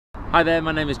Hi there,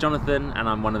 my name is Jonathan and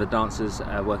I'm one of the dancers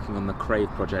working on the Crave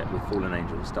project with Fallen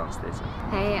Angels Dance Theatre.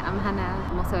 Hey, I'm Hannah.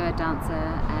 I'm also a dancer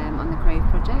on the Crave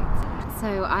project.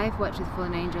 So I've worked with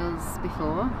Fallen Angels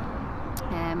before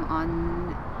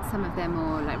on some of their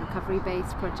more like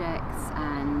recovery-based projects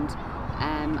and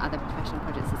other professional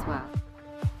projects as well.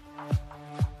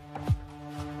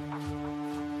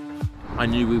 I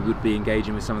knew we would be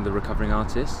engaging with some of the recovering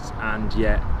artists, and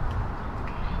yet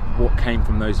what came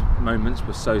from those moments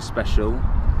was so special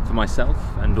for myself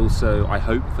and also, I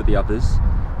hope, for the others.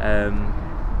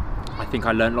 I think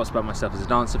I learned lots about myself as a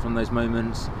dancer from those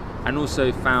moments, and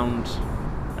also found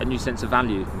a new sense of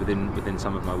value within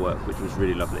some of my work, which was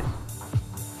really lovely.